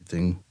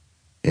nothing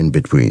in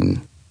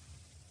between.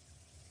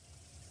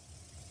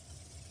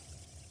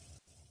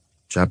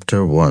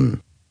 Chapter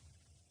 1.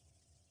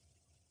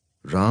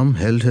 Ram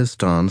held his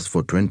stance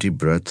for 20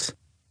 breaths,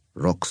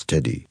 rock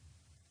steady.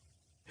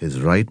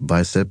 His right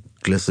bicep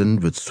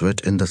glistened with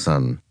sweat in the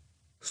sun,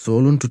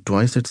 swollen to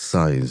twice its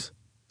size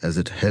as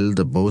it held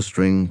the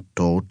bowstring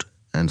taut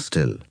and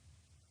still.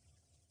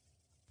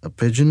 A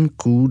pigeon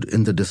cooed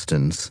in the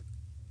distance.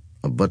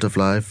 A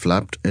butterfly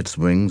flapped its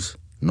wings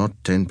not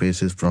 10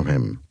 paces from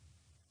him.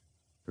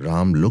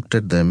 Ram looked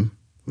at them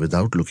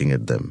without looking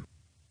at them.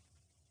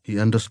 He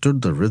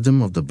understood the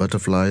rhythm of the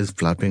butterfly's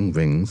flapping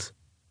wings,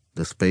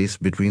 the space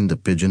between the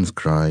pigeon's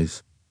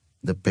cries,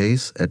 the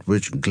pace at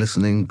which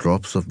glistening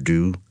drops of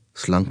dew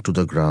slunk to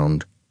the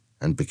ground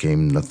and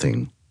became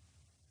nothing.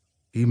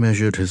 He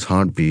measured his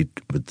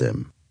heartbeat with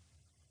them,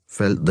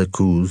 felt the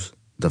coos,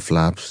 the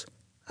flaps,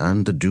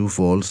 and the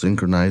dewfall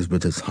synchronize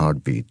with his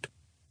heartbeat.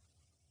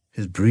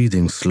 His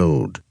breathing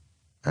slowed,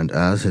 and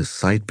as his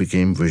sight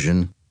became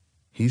vision,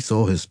 he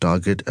saw his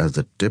target as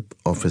the tip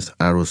of his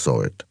arrow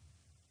saw it.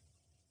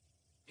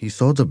 He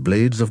saw the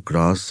blades of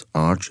grass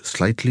arch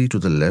slightly to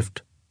the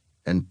left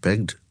and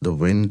pegged the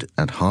wind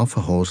at half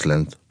a horse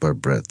length per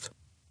breath.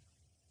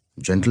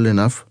 Gentle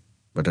enough,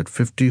 but at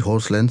 50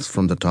 horse lengths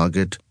from the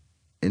target,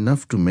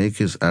 enough to make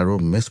his arrow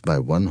miss by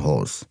 1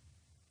 horse.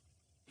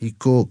 He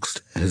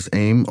coaxed his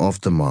aim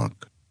off the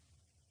mark.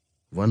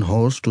 1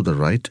 horse to the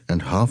right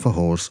and half a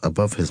horse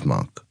above his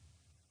mark.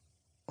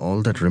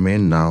 All that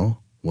remained now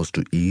was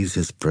to ease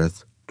his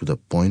breath to the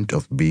point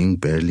of being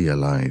barely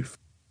alive.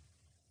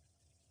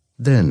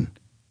 Then,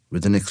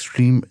 with an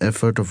extreme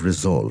effort of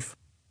resolve,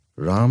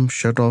 Ram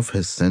shut off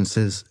his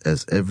senses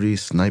as every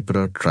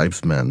sniper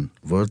tribesman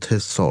worth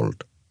his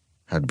salt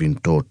had been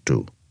taught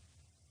to.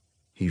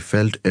 He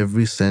felt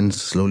every sense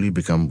slowly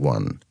become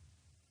one.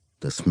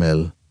 The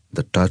smell,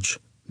 the touch,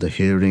 the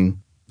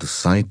hearing, the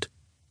sight,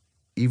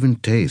 even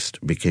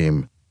taste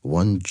became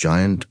one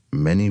giant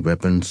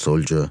many-weaponed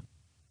soldier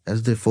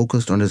as they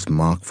focused on his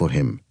mark for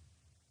him.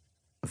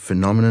 A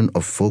phenomenon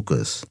of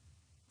focus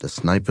the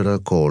sniper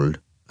called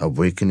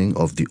awakening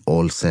of the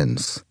all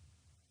sense.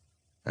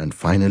 And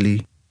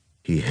finally,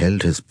 he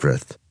held his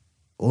breath,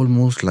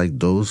 almost like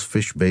those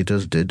fish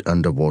baiters did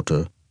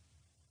underwater,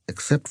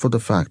 except for the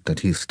fact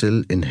that he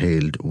still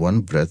inhaled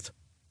 1 breath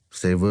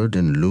savored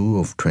in lieu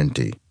of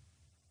 20.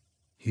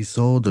 He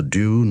saw the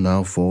dew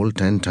now fall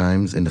 10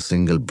 times in a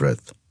single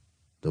breath,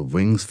 the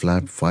wings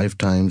flap 5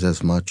 times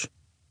as much,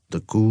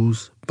 the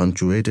coos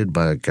punctuated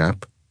by a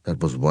gap that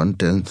was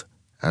 1/10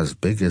 as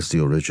big as the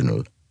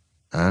original,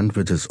 and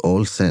with his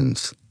all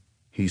sense,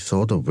 he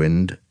saw the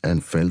wind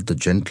and felt the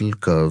gentle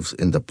curves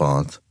in the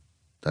path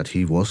that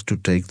he was to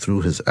take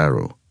through his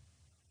arrow.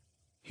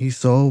 He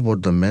saw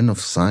what the men of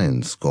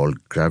science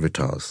called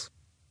gravitas,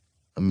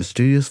 a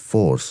mysterious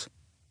force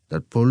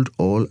that pulled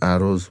all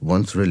arrows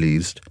once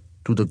released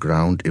to the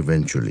ground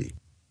eventually.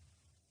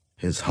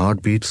 His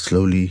heart beat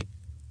slowly,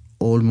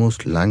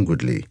 almost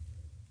languidly,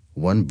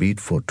 1 beat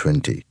for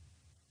 20,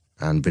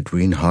 and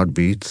between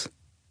heartbeats,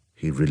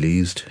 he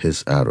released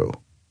his arrow.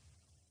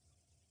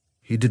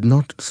 He did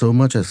not so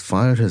much as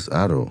fire his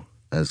arrow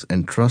as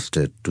entrust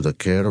it to the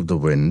care of the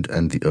wind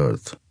and the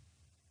earth,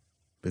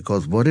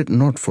 because were it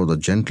not for the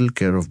gentle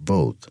care of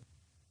both,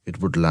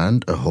 it would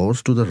land a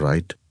horse to the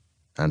right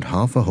and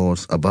half a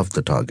horse above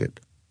the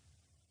target.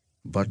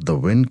 But the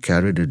wind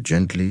carried it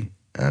gently,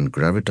 and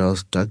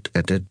gravitas tugged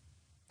at it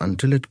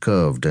until it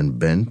curved and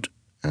bent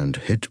and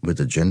hit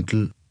with a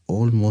gentle,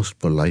 almost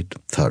polite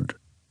thud.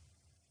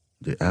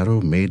 The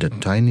arrow made a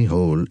tiny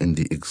hole in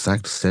the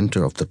exact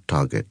center of the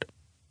target.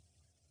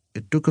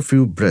 It took a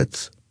few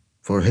breaths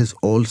for his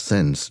all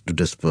sense to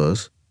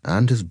disperse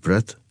and his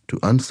breath to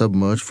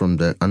unsubmerge from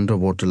their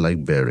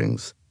underwater-like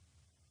bearings.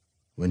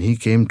 When he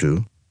came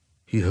to,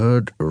 he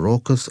heard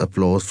raucous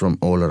applause from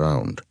all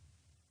around.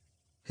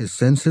 His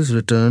senses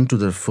returned to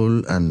their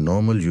full and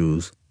normal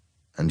use,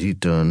 and he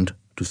turned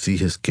to see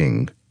his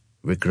king,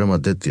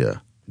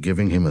 Vikramaditya,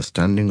 giving him a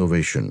standing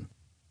ovation.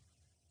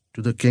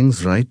 To the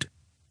king's right,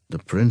 the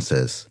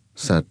princess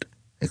sat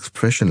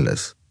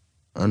expressionless,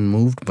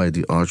 unmoved by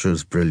the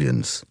archer's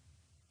brilliance.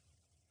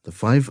 The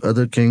 5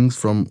 other kings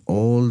from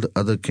all the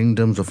other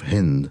kingdoms of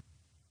Hind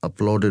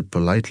applauded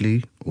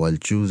politely while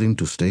choosing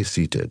to stay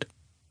seated.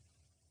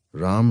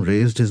 Ram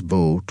raised his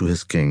bow to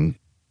his king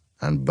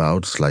and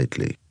bowed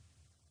slightly.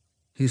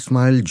 He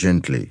smiled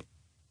gently,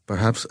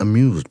 perhaps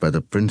amused by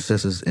the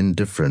princess's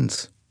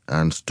indifference,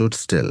 and stood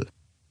still,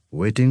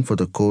 waiting for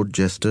the court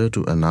jester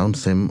to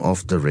announce him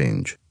off the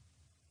range.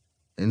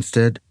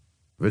 Instead,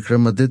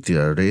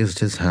 Vikramaditya raised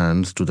his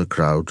hands to the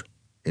crowd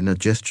in a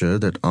gesture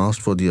that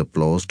asked for the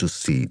applause to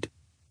cede.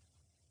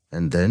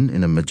 And then,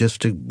 in a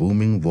majestic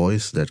booming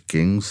voice that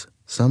kings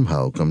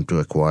somehow come to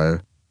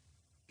acquire,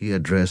 he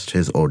addressed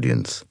his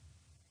audience.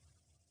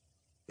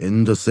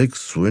 In the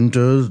 6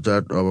 winters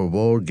that our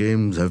war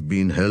games have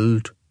been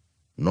held,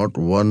 not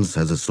once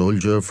has a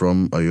soldier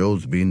from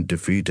Ayodhya been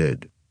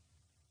defeated.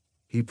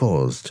 He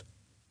paused,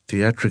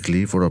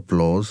 theatrically for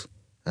applause,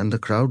 and the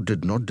crowd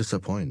did not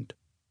disappoint,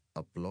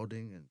 applauding and